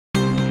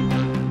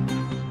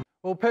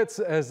Well, pets,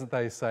 as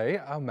they say,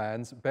 are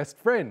man's best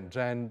friend,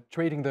 and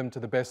treating them to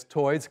the best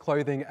toys,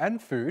 clothing and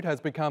food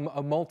has become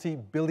a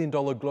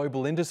multi-billion-dollar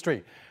global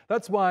industry.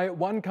 That's why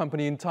one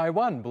company in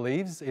Taiwan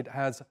believes it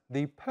has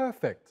the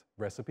perfect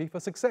recipe for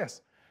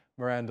success.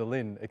 Miranda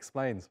Lin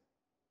explains.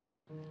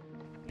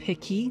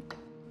 Picky,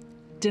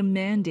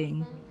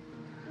 demanding,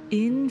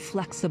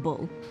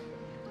 inflexible.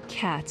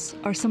 Cats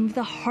are some of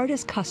the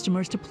hardest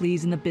customers to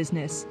please in the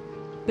business.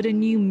 But a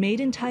new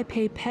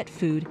made-in-Taipei pet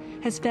food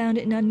has found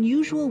an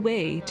unusual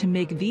way to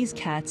make these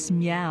cats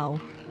meow.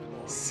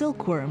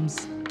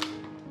 Silkworms.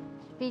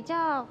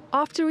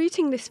 After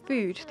eating this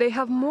food, they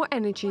have more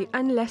energy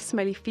and less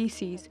smelly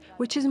feces,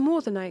 which is more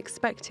than I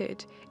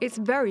expected. It's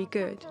very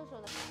good.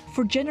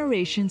 For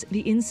generations,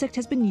 the insect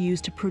has been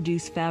used to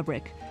produce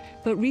fabric.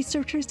 But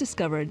researchers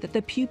discovered that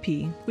the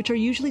pupae, which are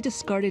usually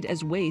discarded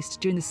as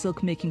waste during the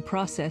silk-making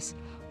process,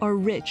 are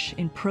rich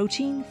in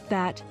protein,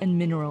 fat, and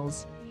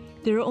minerals.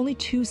 There are only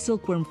 2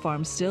 silkworm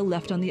farms still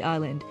left on the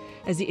island,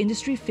 as the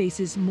industry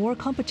faces more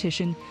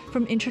competition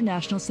from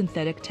international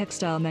synthetic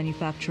textile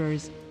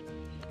manufacturers.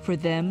 For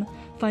them,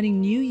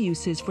 finding new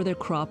uses for their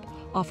crop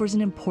offers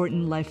an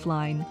important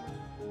lifeline.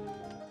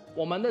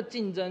 Our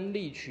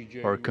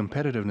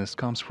competitiveness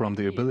comes from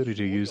the ability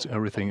to use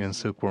everything in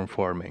silkworm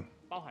farming.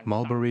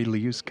 Mulberry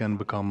leaves can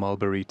become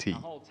mulberry tea.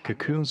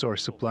 Cocoons are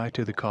supplied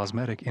to the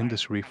cosmetic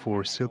industry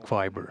for silk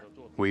fiber.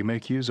 We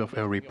make use of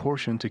every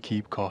portion to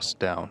keep costs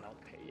down.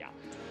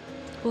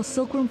 While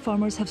silkworm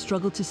farmers have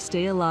struggled to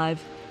stay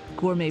alive,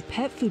 gourmet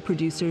pet food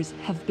producers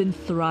have been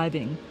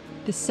thriving.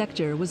 The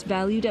sector was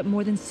valued at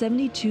more than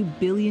 $72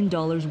 billion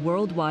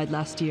worldwide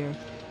last year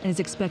and is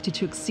expected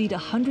to exceed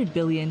 $100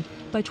 billion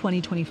by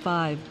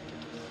 2025.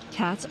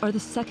 Cats are the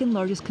second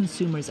largest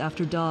consumers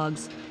after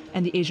dogs,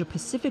 and the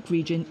Asia-Pacific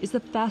region is the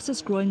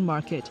fastest growing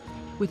market,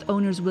 with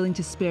owners willing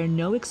to spare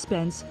no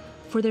expense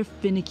for their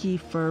finicky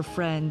fur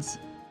friends.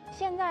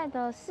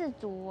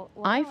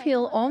 I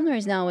feel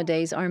owners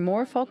nowadays are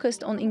more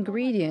focused on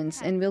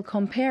ingredients and will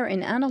compare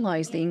and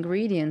analyze the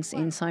ingredients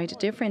inside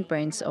different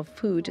brands of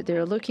food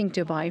they're looking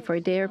to buy for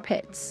their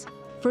pets.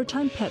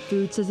 Furtime Pet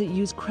Food says it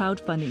used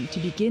crowdfunding to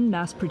begin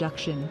mass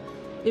production.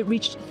 It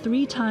reached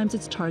 3 times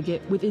its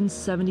target within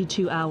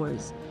 72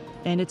 hours,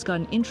 and it's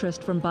gotten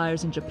interest from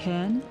buyers in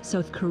Japan,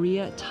 South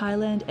Korea,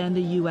 Thailand, and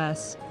the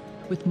US.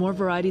 With more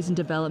varieties in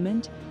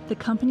development, the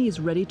company is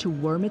ready to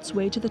worm its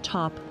way to the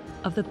top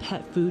of the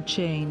pet food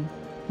chain.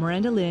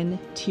 Miranda Lin,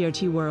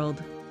 TRT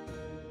World.